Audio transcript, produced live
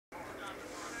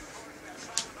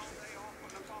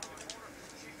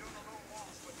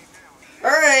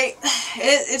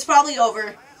It's probably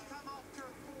over.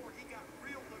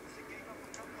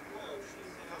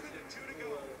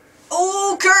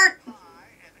 Oh, Kurt!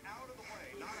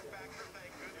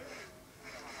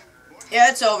 Yeah,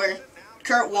 it's over.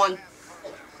 Kurt won.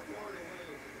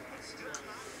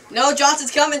 No,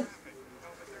 Johnson's coming.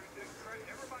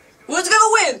 Who's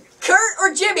gonna win? Kurt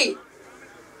or Jimmy?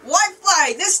 White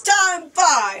flag, this time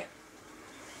 5.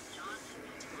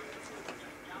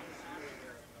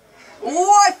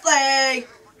 White flag.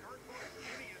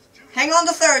 Hang on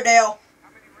to third, Dale.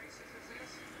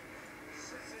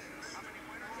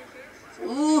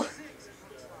 Ooh.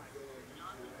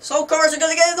 So cars are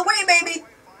gonna get in the way, baby.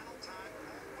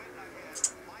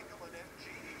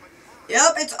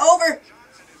 Yep, it's over.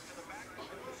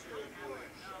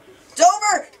 It's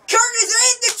over. Kurt is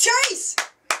in the chase.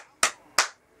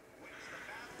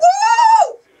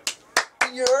 Woo!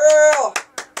 Yeah.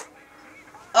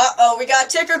 Uh-oh, we got a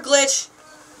ticker glitch.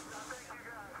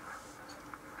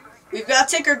 We've got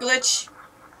a ticker glitch.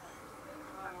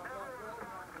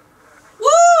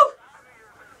 Woo!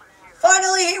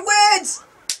 Finally, he wins!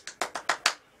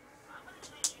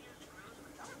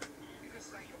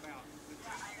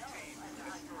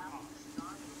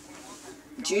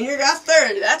 Junior got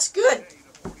third. That's good.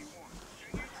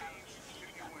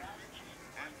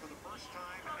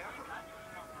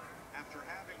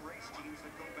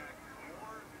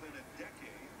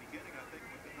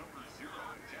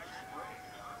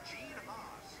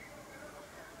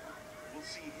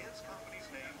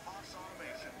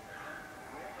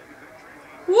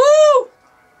 Woo!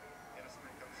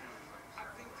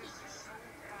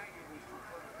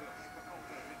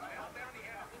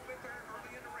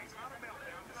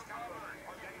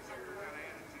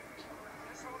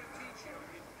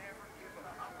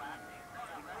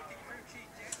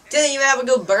 Didn't even have a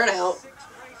good burnout.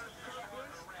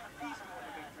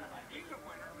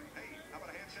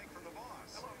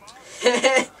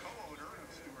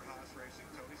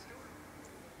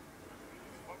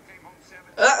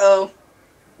 Uh-oh.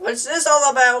 What's this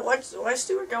all about? Why is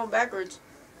Stewart going backwards?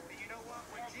 You know what?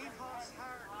 When Gene Haas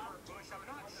hired Kurt Busch, I'm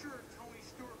not sure Tony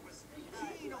Stewart was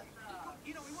keen on,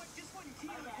 he just wasn't keen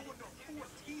on going to a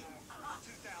fourth team in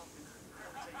 2014.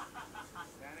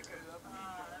 Danica's up to me,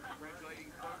 congratulating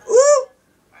Kurt. Ooh!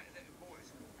 Boys,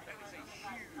 that is a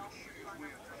huge, huge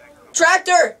win for that company.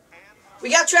 Tractor! We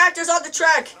got tractors on the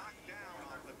track. Knocked down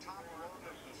on the top rung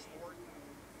of the sport,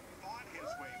 fought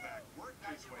his way back, worked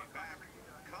his way back,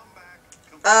 come back.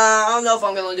 I don't know if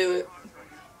I'm gonna do it.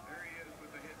 There he is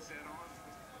with the headset on.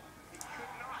 He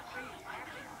could not be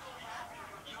happy.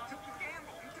 He took the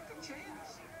gamble. He took a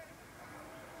chance.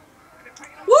 And it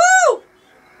paid off. Woo!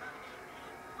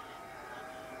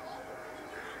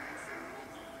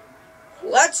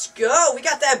 Let's go. We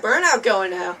got that burnout going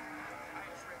now. I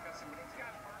expect that when these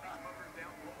guys burn these motors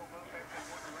down, blow them up after they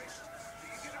won the race, do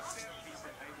you get upset? He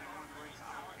said, hey, they won the race.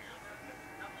 I don't care.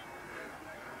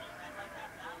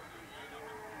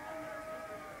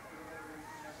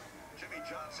 Jimmy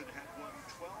Johnson had won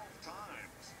 12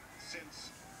 times since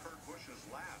Kurt Busch's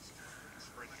last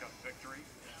Sprint Cup victory.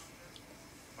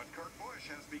 But Kurt Busch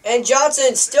has become And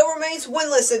Johnson still remains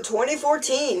winless in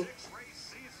 2014.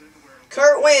 race season where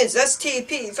Kurt wins.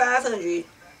 STP 500.